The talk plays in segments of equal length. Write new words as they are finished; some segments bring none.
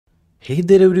Hey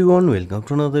there everyone, welcome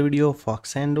to another video of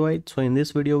Foxandroid. So in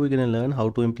this video we're going to learn how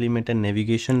to implement a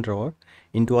navigation drawer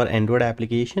into our Android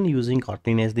application using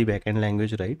Kotlin as the backend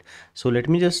language, right? So let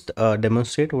me just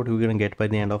demonstrate what we're going to get by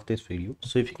the end of this video.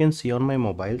 So if you can see on my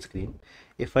mobile screen,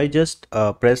 if I just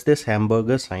press this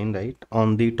hamburger sign right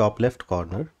on the top left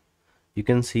corner, you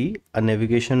can see a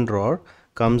navigation drawer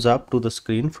comes up to the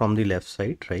screen from the left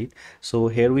side, right? So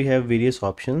here we have various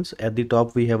options. At the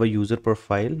top we have a user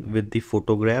profile with the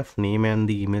photograph, name and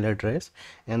the email address,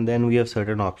 and then we have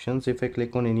certain options. If I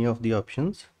click on any of the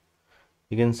options,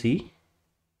 you can see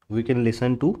we can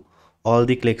listen to all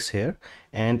the clicks here,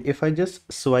 and if I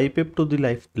just swipe it to the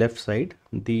left side,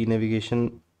 the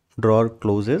navigation drawer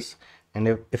closes, and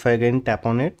if I again tap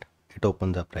on it, it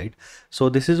opens up, right? So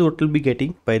this is what we'll be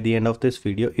getting by the end of this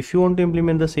video. If you want to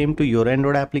implement the same to your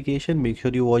Android application, make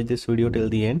sure you watch this video till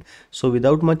the end. So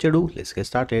without much ado, let's get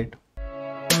started.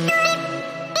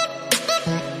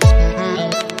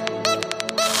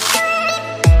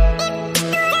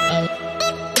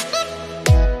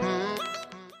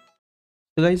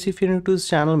 So guys, if you're new to this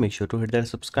channel, make sure to hit that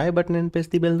subscribe button and press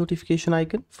the bell notification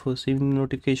icon for receiving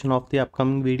notification of the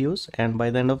upcoming videos. And by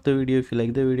the end of the video, if you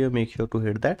like the video, make sure to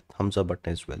hit that thumbs up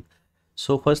button as well.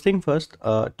 So first thing first,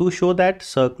 to show that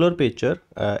circular picture,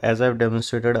 as I've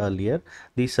demonstrated earlier,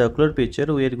 the circular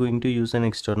picture, we are going to use an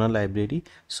external library.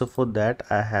 So for that,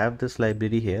 I have this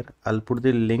library here. I'll put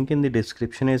the link in the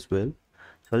description as well.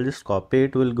 So I'll just copy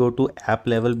it. We'll go to app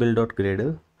level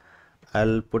build.gradle.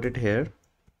 I'll put it here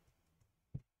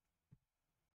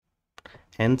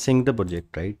and sync the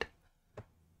project, right?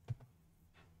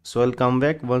 So I'll come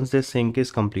back once this sync is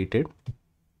completed.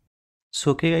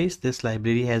 So okay guys, this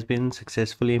library has been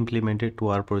successfully implemented to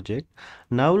our project.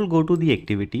 Now we'll go to the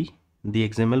activity, the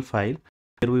XML file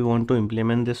where we want to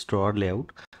implement this drawer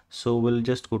layout. So we'll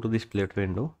just go to the split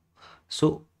window.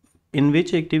 So in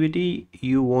which activity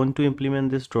you want to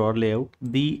implement this drawer layout,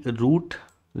 the root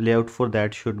layout for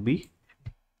that should be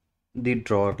the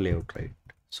drawer layout, right?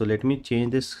 So let me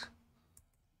change this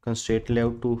constraint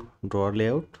layout to drawer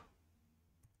layout,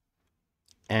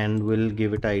 and we'll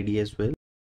give it ID as well.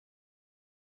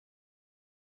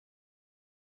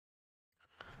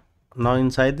 Now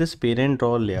inside this parent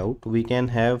drawer layout, we can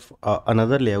have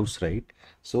another layouts, right?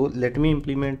 So let me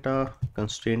implement a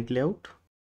constraint layout.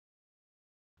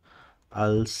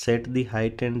 I'll set the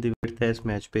height and the width as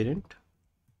match parent,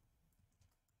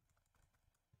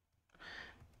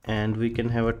 and we can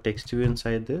have a text view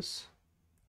inside this.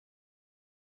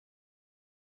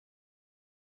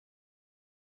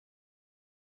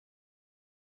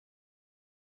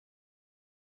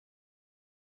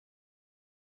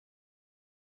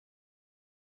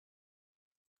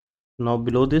 Now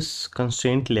below this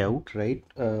constraint layout, right,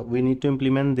 we need to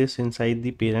implement this inside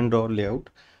the parent drawer layout.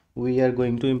 We are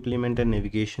going to implement a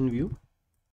navigation view,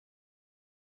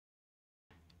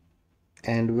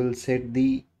 and we'll set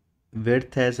the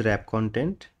width as wrap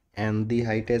content and the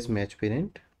height as match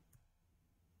parent,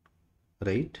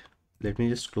 right? Let me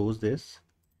just close this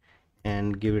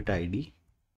and give it ID.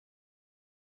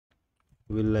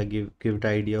 We'll give it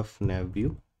ID of nav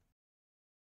view.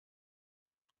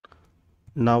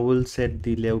 Now we'll set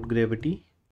the layout gravity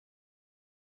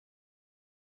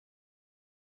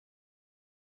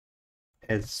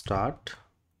as start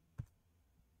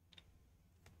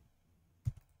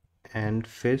and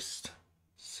fixed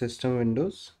system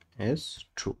windows as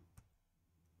true.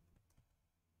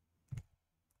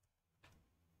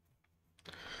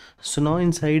 So now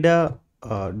inside a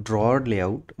drawer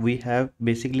layout, we have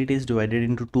basically it is divided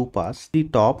into two parts. The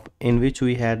top, in which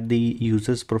we had the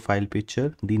user's profile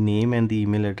picture, the name and the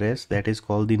email address, that is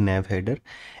called the nav header,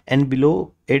 and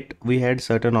below it we had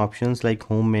certain options like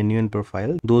home, menu and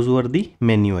profile. Those were the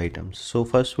menu items. So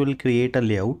first we'll create a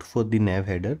layout for the nav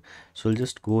header. So we'll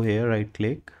just go here, right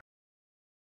click,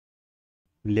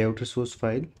 layout resource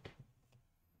file,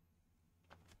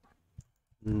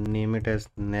 name it as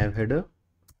nav header,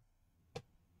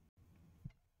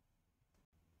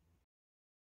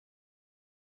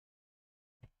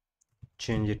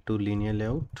 change it to linear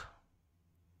layout.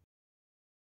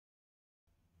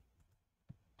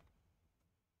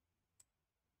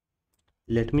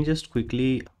 Let me just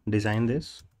quickly design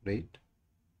this, right?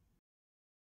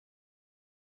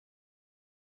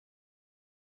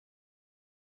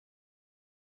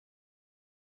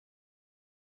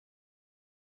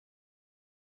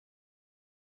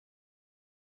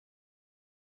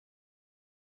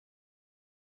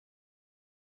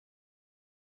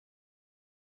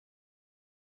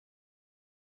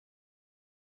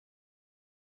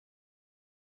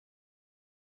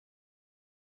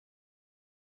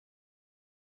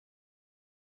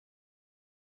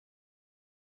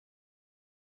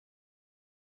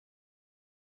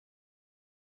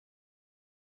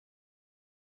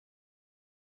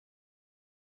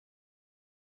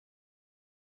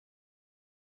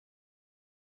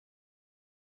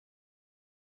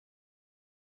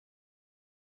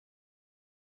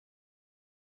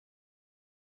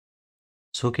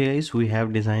 So okay guys, we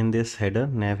have designed this header,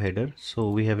 nav header. So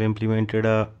we have implemented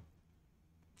a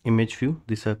image view,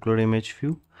 the circular image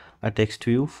view, a text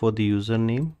view for the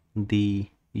username, the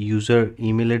user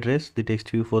email address, the text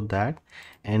view for that,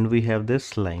 and we have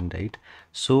this line, right?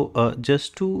 So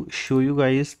just to show you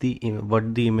guys the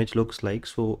what the image looks like,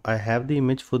 so I have the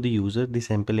image for the user, the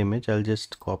sample image. I'll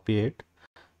just copy it.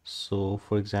 So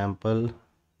for example,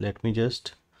 let me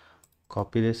just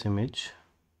copy this image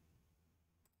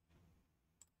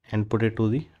and put it to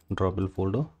the drawable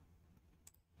folder.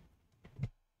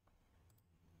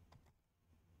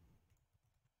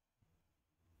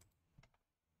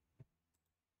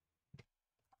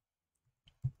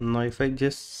 Now if I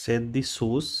just set the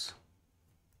source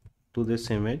to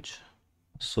this image,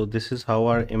 so this is how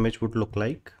our image would look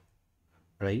like,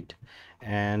 right?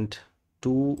 And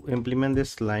to implement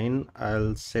this line,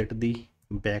 I'll set the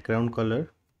background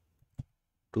color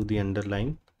to the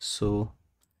underline. So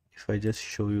if I just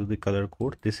show you the color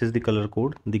code, this is the color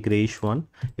code, the grayish one.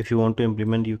 If you want to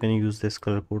implement, you can use this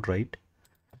color code, right?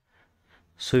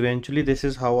 So eventually this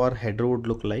is how our header would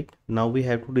look like. Now we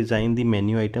have to design the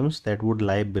menu items that would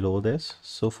lie below this.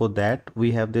 So for that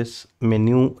we have this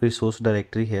menu resource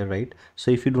directory here, right?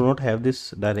 So if you do not have this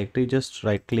directory, just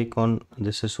right click on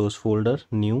this resource folder,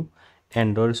 new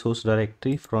Android resource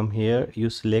directory. From here you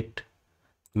select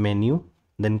menu,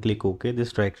 then click OK.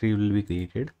 This directory will be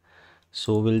created.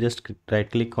 So we'll just right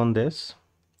click on this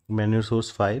menu resource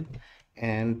file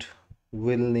and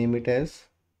we'll name it as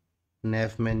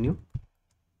nav menu.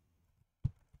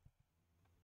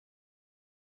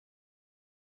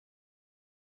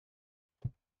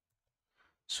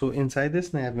 So inside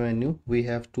this nav menu, we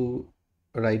have to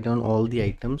write down all the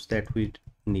items that we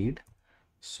need.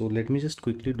 So let me just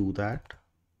quickly do that.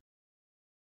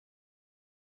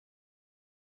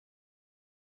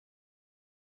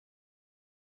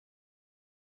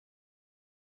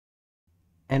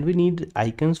 And we need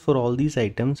icons for all these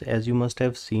items. As you must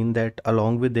have seen that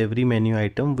along with every menu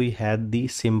item, we had the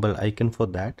symbol icon for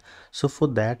that. So for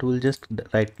that, we'll just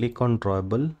right click on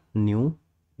drawable, new,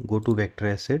 go to vector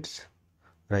assets,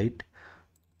 right?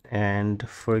 And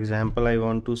for example, I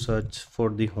want to search for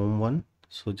the home one.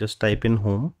 So just type in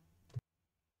home.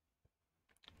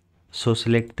 So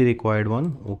select the required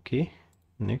one. Okay,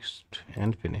 next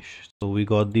and finish. So we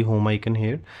got the home icon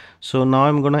here. So now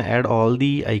I'm gonna add all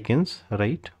the icons,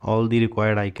 right? All the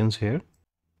required icons here.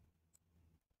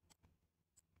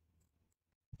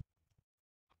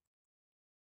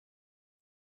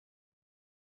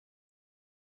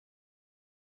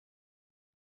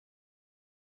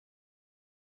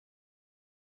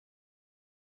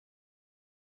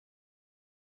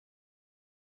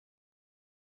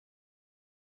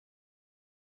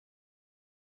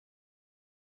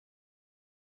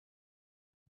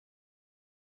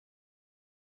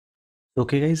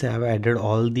 Okay guys, I have added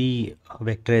all the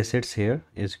vector assets here.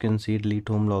 As you can see, delete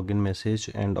home, login message,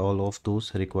 and all of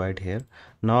those required here.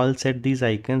 Now I'll set these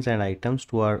icons and items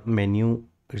to our menu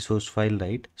resource file,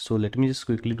 right? So let me just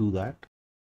quickly do that.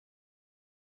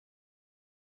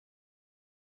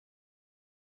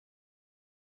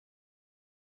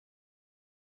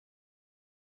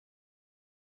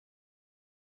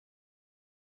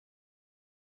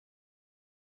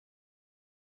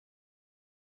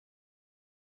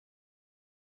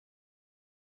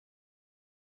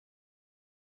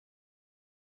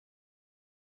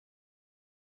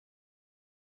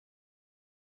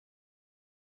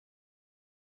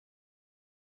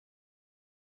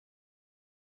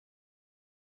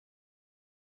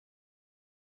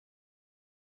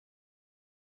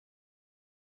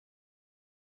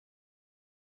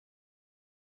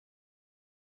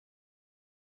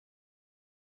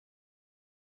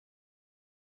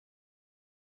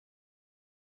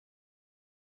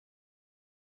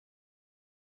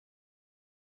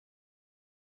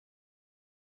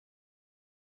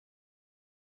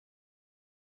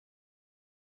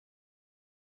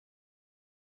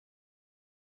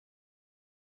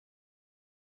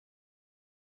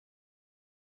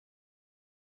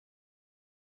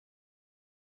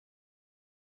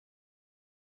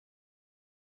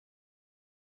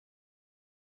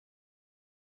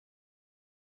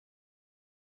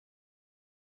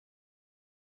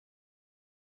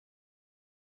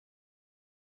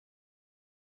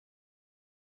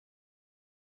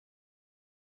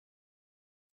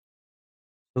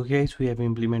 Okay guys, we have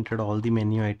implemented all the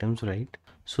menu items, right?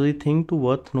 So the thing to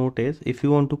worth note is if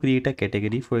you want to create a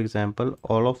category, for example,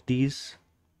 all of these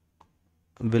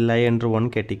will lie under one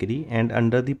category, and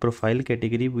under the profile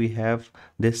category we have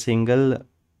this single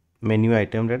menu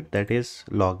item that is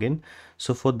login.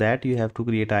 So for that you have to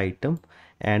create an item,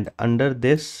 and under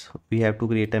this we have to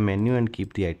create a menu and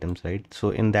keep the items, right?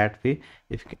 So in that way,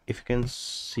 if you can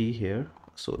see here,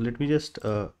 so let me just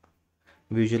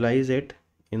visualize it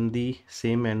in the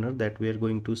same manner that we are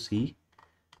going to see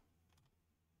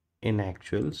in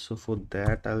actual. So for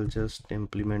that I'll just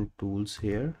implement tools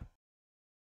here.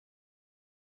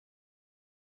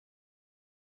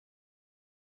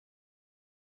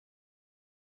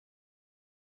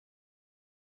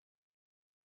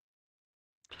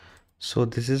 So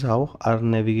this is how our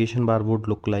navigation bar would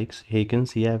look like. Here you can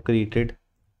see I have created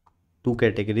two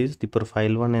categories, the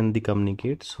profile one and the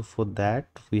communicate. So for that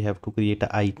we have to create an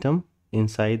item.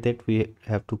 Inside that we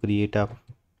have to create a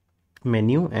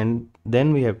menu, and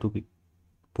then we have to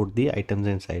put the items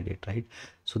inside it, right?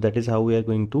 So that is how we are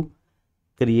going to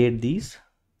create these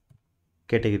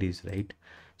categories, right?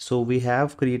 So we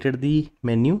have created the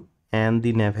menu and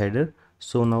the nav header.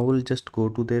 So now we'll just go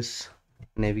to this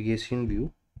navigation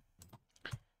view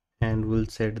and we'll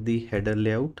set the header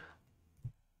layout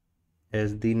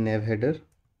as the nav header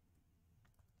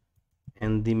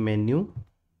and the menu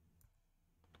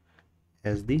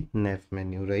as the nav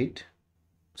menu, right?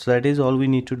 So that is all we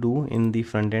need to do in the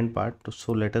front end part.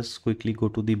 So let us quickly go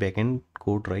to the backend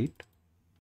code, right?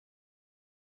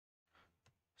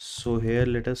 So here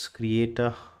let us create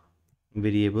a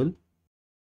variable.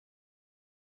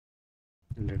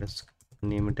 Let us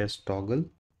name it as toggle.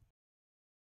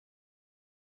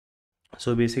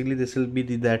 So basically this will be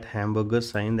that hamburger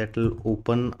sign that will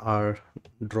open our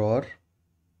drawer,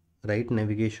 right?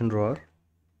 Navigation drawer.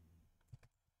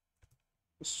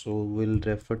 So we'll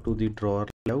refer to the drawer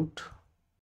layout.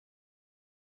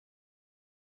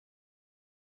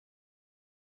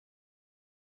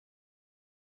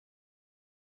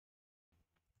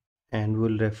 And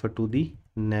we'll refer to the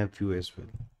nav view as well.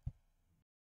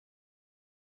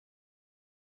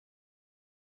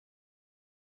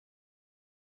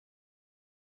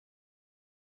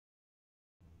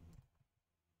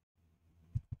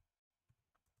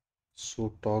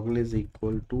 So toggle is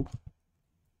equal to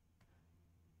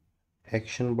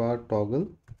action bar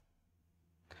toggle,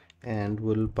 and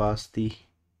we'll pass the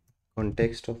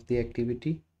context of the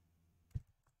activity,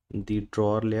 the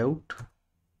drawer layout,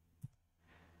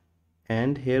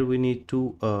 and here we need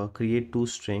to create two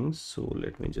strings. So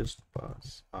let me just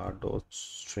pass r dot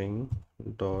string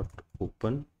dot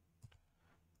open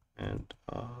and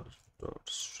r dot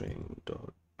string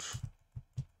dot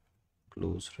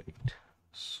close, right?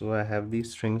 So I have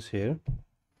these strings here.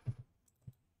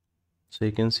 So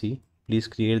you can see, please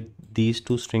create these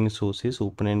two string sources,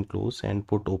 open and close, and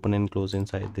put open and close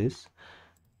inside this.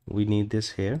 We need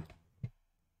this here.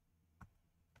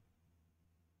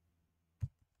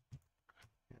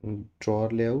 And drawer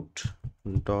layout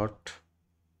dot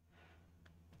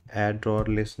add drawer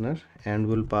listener, and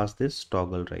we'll pass this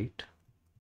toggle, right?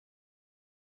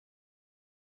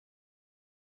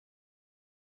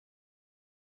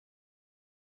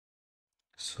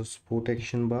 So support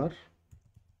action bar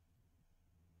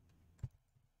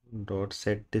dot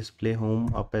set display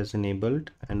home up as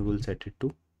enabled, and we'll set it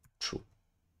to true.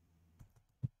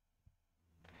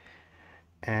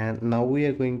 And now we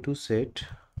are going to set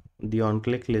the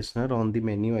onClick listener on the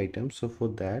menu item. So for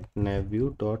that,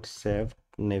 navview dot save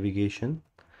navigation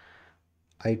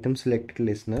item selected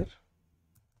listener.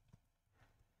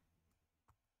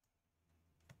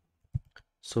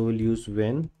 So we'll use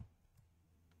when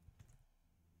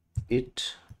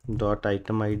it dot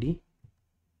item id,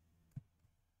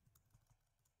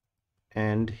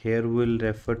 and here we'll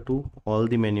refer to all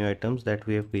the menu items that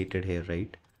we have created here,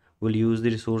 right? We'll use the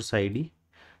resource id.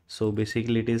 So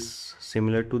basically it is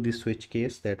similar to the switch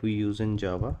case that we use in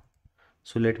Java.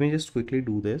 So let me just quickly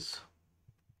do this.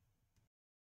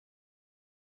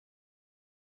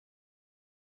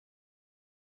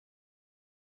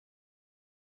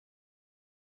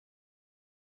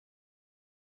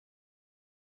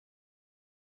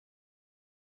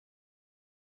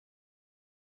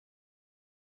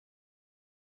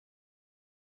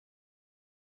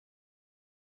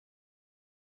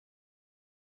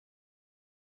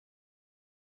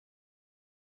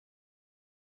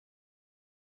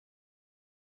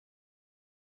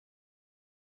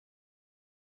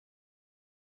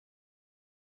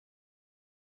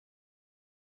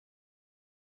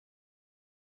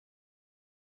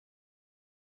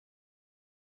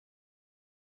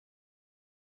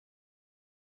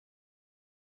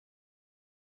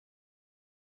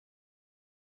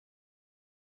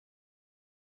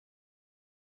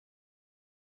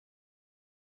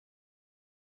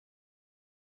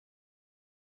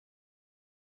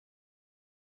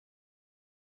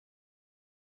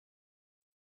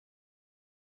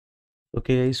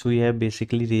 Okay guys, we have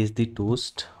basically raised the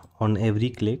toast on every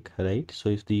click, right? So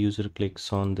if the user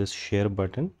clicks on this share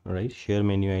button, right, share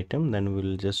menu item, then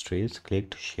we'll just raise click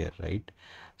to share, right?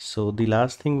 So the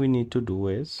last thing we need to do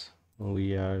is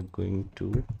we are going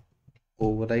to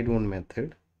override one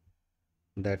method,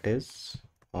 that is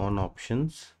on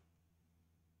options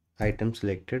item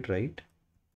selected, right?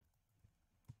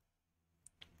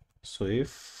 So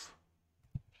if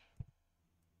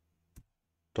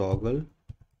toggle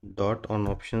dot on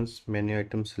options menu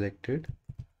item selected,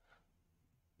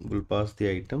 we'll pass the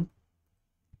item,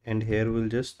 and here we'll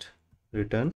just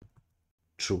return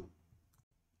true.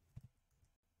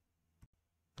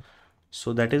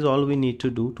 So that is all we need to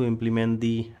do to implement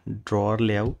the drawer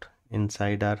layout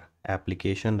inside our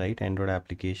application, right? Android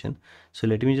application. So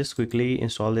let me just quickly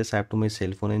install this app to my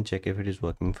cell phone and check if it is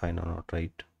working fine or not,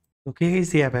 right? Okay guys,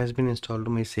 the app has been installed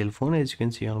to my cell phone. As you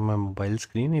can see on my mobile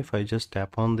screen, if I just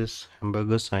tap on this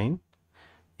hamburger sign,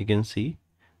 you can see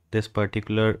this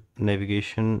particular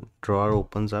navigation drawer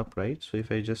opens up, right? So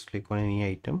if I just click on any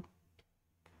item,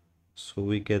 so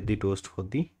we get the toast for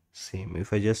the same.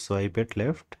 If I just swipe it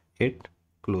left, it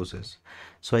closes.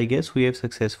 So I guess we have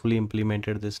successfully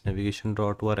implemented this navigation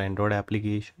drawer to our Android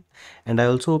application, and I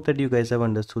also hope that you guys have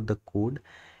understood the code.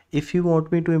 If you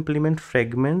want me to implement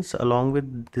fragments along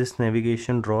with this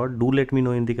navigation drawer, do let me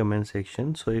know in the comment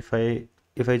section. So if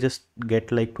I just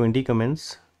get like 20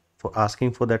 comments for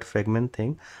asking for that fragment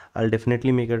thing, I'll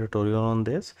definitely make a tutorial on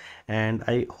this, and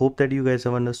I hope that you guys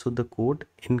have understood the code.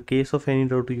 In case of any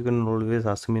doubt, you can always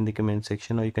ask me in the comment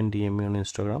section, or you can DM me on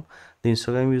Instagram. The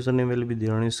Instagram username will be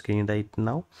there on your screen right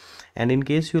now. And in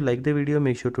case you like the video,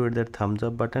 make sure to hit that thumbs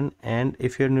up button, and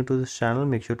if you're new to this channel,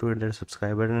 make sure to hit that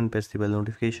subscribe button and press the bell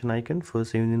notification icon for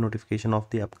receiving the notification of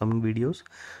the upcoming videos.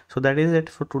 So that is it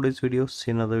for today's video.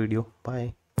 See you in another video.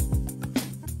 Bye.